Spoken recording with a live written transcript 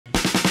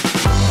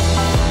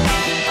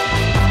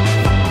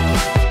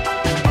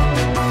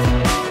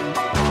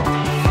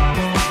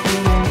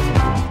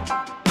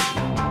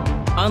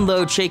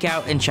unload, shake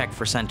out, and check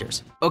for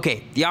centers.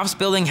 Okay, the office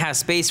building has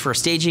space for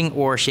staging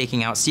or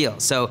shaking out steel,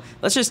 so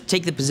let's just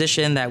take the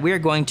position that we are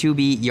going to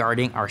be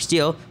yarding our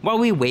steel while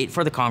we wait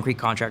for the concrete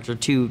contractor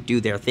to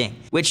do their thing,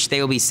 which they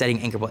will be setting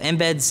anchorable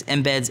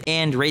embeds,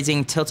 and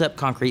raising tilt-up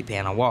concrete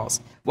panel walls.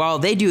 While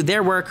they do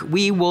their work,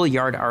 we will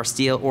yard our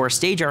steel or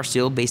stage our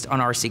steel based on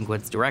our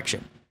sequence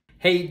direction.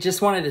 Hey,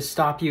 just wanted to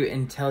stop you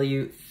and tell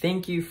you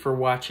thank you for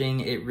watching.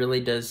 It really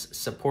does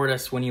support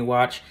us when you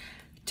watch.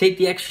 Take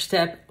the extra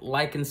step,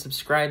 like and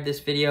subscribe this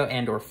video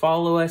and or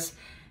follow us.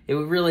 It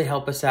would really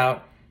help us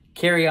out.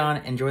 Carry on,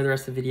 enjoy the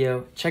rest of the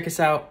video. Check us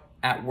out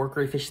at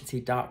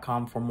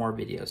workerefficiency.com for more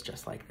videos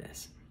just like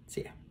this.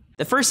 See ya.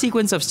 The first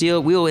sequence of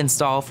steel we will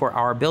install for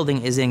our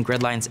building is in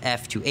grid lines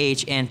F to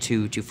H and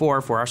 2 to 4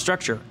 for our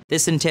structure.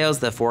 This entails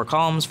the 4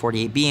 columns,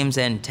 48 beams,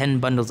 and 10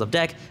 bundles of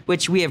deck,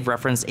 which we have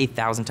referenced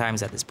 1,000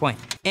 times at this point.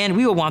 And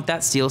we will want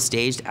that steel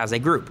staged as a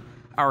group.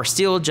 Our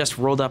steel just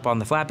rolled up on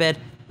the flatbed.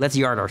 Let's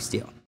yard our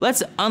steel.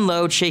 Let's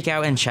unload, shake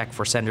out, and check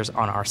for centers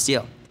on our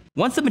steel.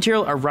 Once the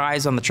material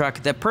arrives on the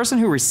truck, the person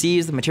who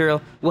receives the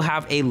material will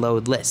have a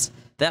load list.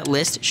 That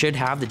list should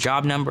have the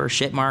job number,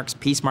 ship marks,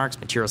 piece marks,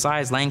 material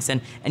size, lengths, and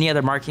any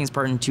other markings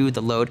pertinent to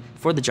the load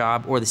for the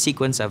job or the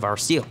sequence of our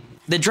steel.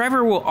 The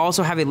driver will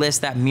also have a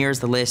list that mirrors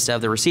the list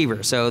of the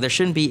receiver, so there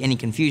shouldn't be any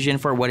confusion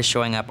for what is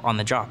showing up on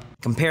the job.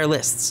 Compare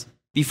lists.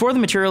 Before the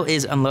material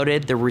is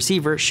unloaded, the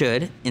receiver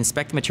should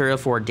inspect the material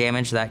for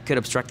damage that could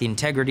obstruct the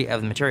integrity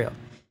of the material.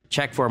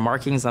 Check for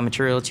markings on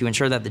material to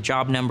ensure that the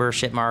job number,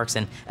 ship marks,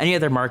 and any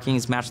other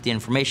markings match the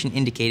information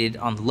indicated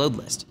on the load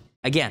list.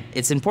 Again,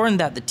 it's important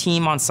that the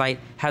team on site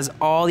has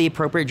all the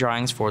appropriate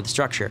drawings for the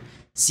structure,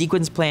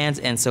 sequence plans,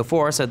 and so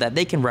forth so that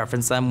they can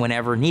reference them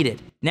whenever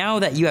needed. Now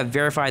that you have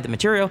verified the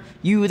material,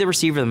 you, the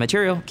receiver of the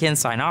material, can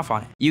sign off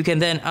on it. You can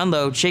then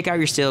unload, shake out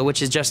your steel,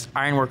 which is just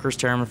ironworkers'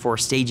 term for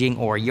staging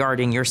or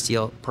yarding your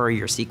steel per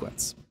your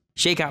sequence.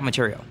 Shake out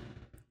material.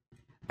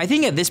 I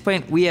think at this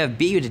point we have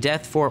beat you to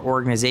death for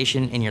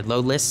organization in your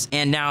load lists,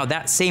 and now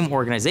that same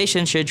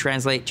organization should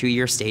translate to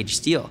your staged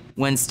steel.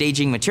 When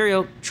staging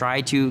material,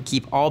 try to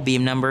keep all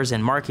beam numbers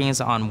and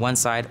markings on one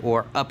side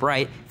or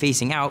upright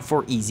facing out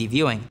for easy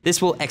viewing.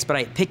 This will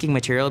expedite picking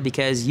material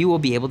because you will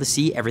be able to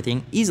see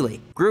everything easily.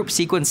 Group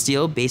sequence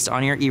steel based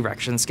on your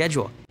erection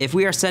schedule. If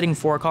we are setting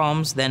 4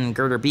 columns, then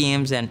girder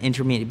beams and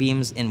intermediate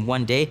beams in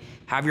one day,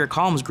 have your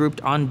columns grouped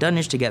on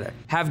dunnage together.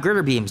 Have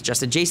girder beams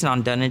just adjacent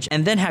on dunnage,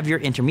 and then have your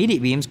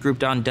intermediate beams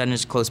grouped on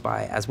dunnage close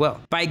by as well.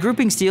 By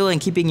grouping steel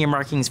and keeping your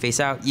markings face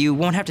out, you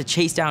won't have to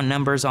chase down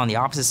numbers on the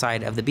opposite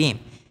side of the beam.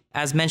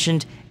 As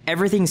mentioned,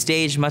 everything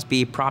staged must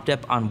be propped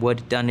up on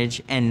wood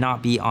dunnage and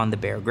not be on the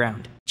bare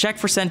ground. Check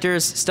for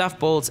centers, stuff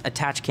bolts,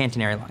 attach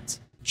catenary lines.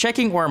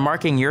 Checking or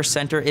marking your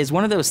center is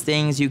one of those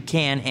things you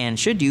can and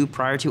should do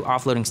prior to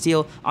offloading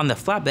steel on the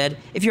flatbed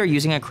if you are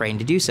using a crane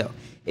to do so.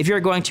 If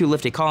you're going to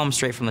lift a column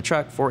straight from the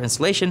truck for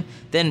installation,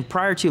 then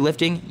prior to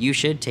lifting, you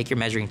should take your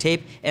measuring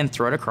tape and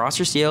throw it across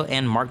your steel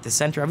and mark the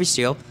center of your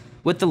steel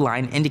with the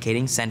line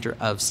indicating center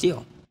of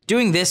steel.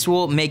 Doing this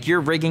will make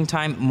your rigging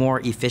time more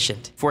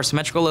efficient. For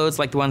symmetrical loads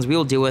like the ones we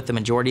will deal with the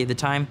majority of the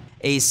time,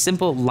 a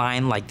simple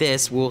line like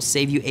this will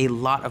save you a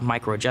lot of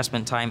micro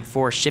adjustment time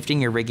for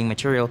shifting your rigging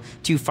material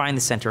to find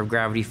the center of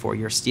gravity for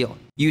your steel.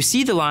 You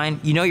see the line,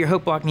 you know your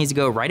hook block needs to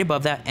go right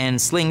above that,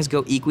 and slings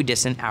go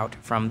equidistant out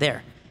from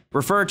there.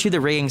 Refer to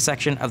the rigging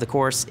section of the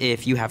course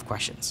if you have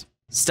questions.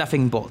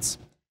 Stuffing bolts.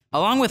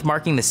 Along with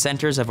marking the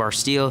centers of our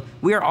steel,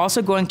 we are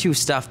also going to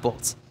stuff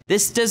bolts.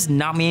 This does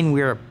not mean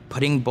we are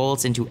putting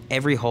bolts into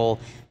every hole.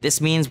 This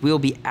means we will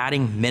be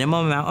adding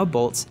minimum amount of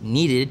bolts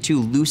needed to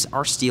loose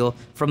our steel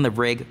from the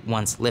rig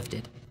once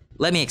lifted.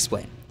 Let me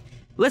explain.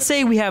 Let's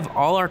say we have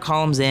all our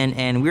columns in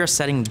and we are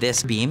setting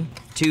this beam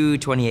to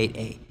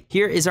 28A.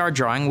 Here is our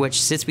drawing which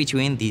sits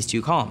between these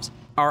 2 columns.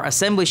 Our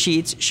assembly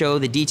sheets show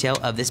the detail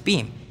of this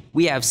beam.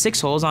 We have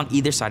 6 holes on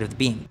either side of the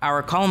beam.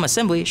 Our column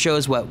assembly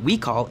shows what we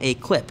call a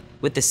clip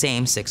with the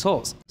same 6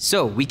 holes.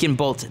 So we can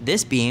bolt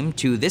this beam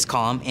to this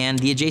column and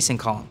the adjacent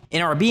column.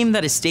 In our beam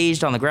that is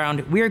staged on the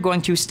ground, we are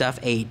going to stuff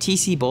a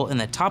TC bolt in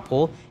the top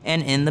hole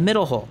and in the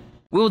middle hole.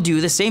 We'll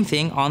do the same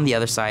thing on the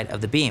other side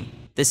of the beam.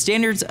 The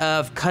standards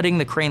of cutting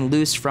the crane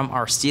loose from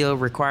our steel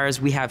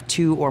requires we have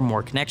 2 or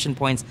more connection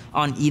points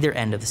on either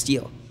end of the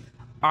steel.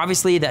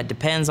 Obviously, that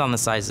depends on the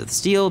size of the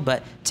steel,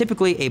 but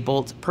typically a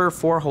bolt per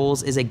 4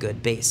 holes is a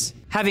good base.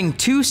 Having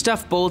 2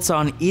 stuffed bolts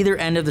on either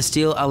end of the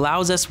steel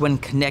allows us, when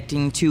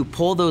connecting, to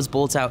pull those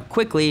bolts out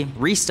quickly,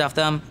 restuff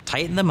them,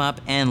 tighten them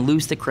up, and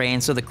loose the crane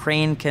so the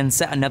crane can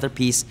set another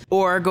piece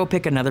or go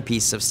pick another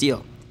piece of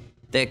steel.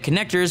 The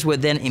connectors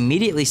would then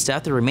immediately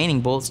stuff the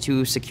remaining bolts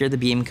to secure the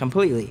beam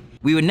completely.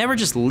 We would never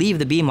just leave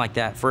the beam like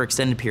that for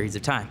extended periods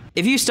of time.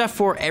 If you stuff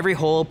for every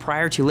hole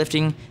prior to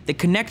lifting, the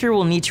connector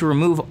will need to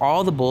remove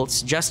all the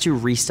bolts just to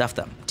restuff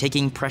them,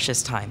 taking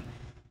precious time.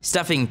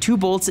 Stuffing 2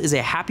 bolts is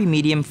a happy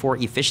medium for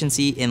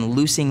efficiency in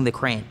loosing the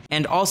crane,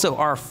 and also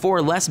are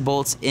 4 less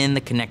bolts in the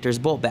connector's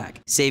bolt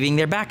bag, saving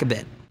their back a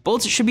bit.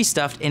 Bolts should be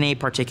stuffed in a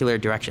particular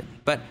direction,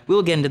 but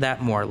we'll get into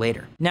that more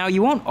later. Now,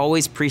 you won't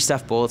always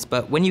pre-stuff bolts,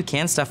 but when you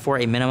can stuff for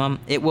a minimum,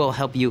 it will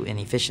help you in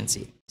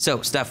efficiency.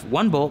 So stuff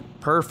 1 bolt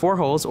per 4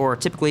 holes, or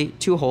typically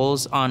 2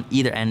 holes on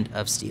either end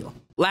of steel.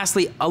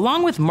 Lastly,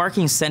 along with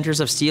marking centers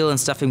of steel and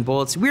stuffing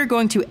bolts, we're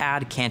going to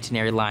add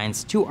catenary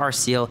lines to our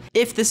steel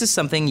if this is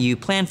something you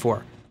plan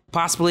for,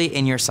 possibly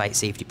in your site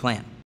safety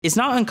plan. It's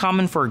not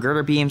uncommon for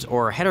girder beams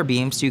or header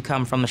beams to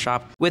come from the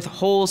shop with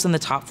holes in the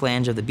top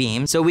flange of the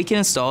beam, so we can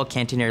install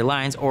catenary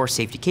lines or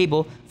safety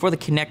cable for the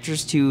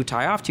connectors to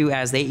tie off to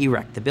as they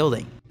erect the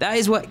building. That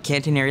is what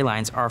catenary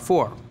lines are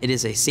for. It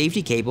is a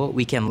safety cable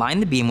we can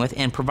line the beam with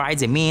and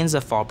provides a means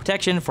of fall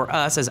protection for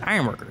us as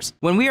ironworkers.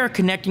 When we are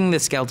connecting the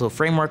skeletal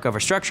framework of a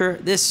structure,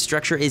 this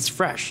structure is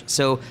fresh,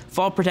 so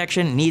fall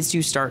protection needs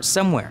to start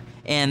somewhere,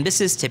 and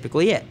this is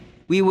typically it.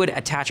 We would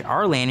attach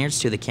our lanyards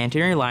to the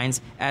catenary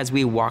lines as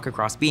we walk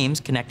across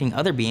beams, connecting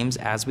other beams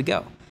as we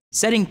go.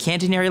 Setting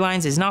catenary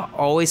lines is not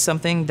always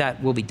something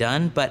that will be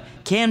done, but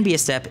can be a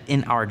step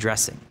in our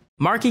dressing.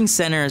 Marking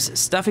centers,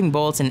 stuffing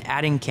bolts, and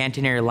adding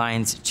catenary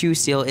lines to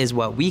steel is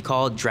what we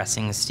call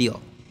dressing steel.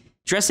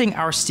 Dressing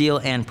our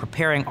steel and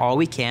preparing all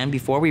we can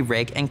before we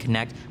rig and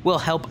connect will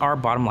help our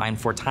bottom line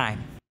for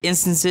time.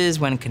 Instances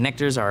when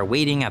connectors are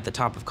waiting at the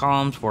top of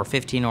columns for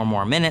 15 or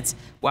more minutes,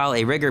 while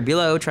a rigger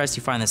below tries to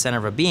find the center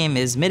of a beam,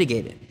 is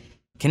mitigated.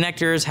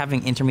 Connectors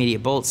having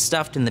intermediate bolts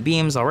stuffed in the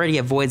beams already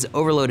avoids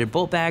overloaded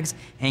bolt bags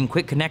and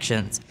quick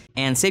connections,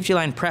 and safety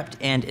line prepped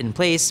and in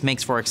place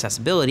makes for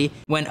accessibility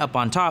when up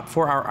on top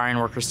for our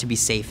ironworkers to be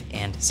safe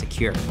and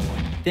secure.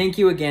 Thank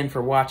you again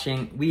for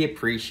watching. We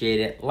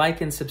appreciate it.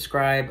 Like and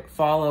subscribe,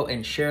 follow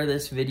and share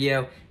this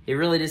video. It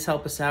really does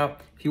help us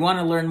out. If you want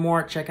to learn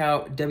more, check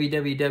out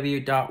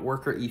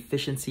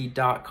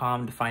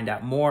www.workerefficiency.com to find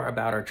out more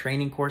about our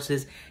training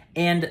courses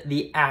and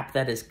the app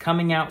that is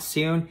coming out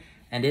soon,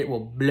 and it will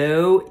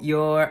blow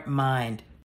your mind.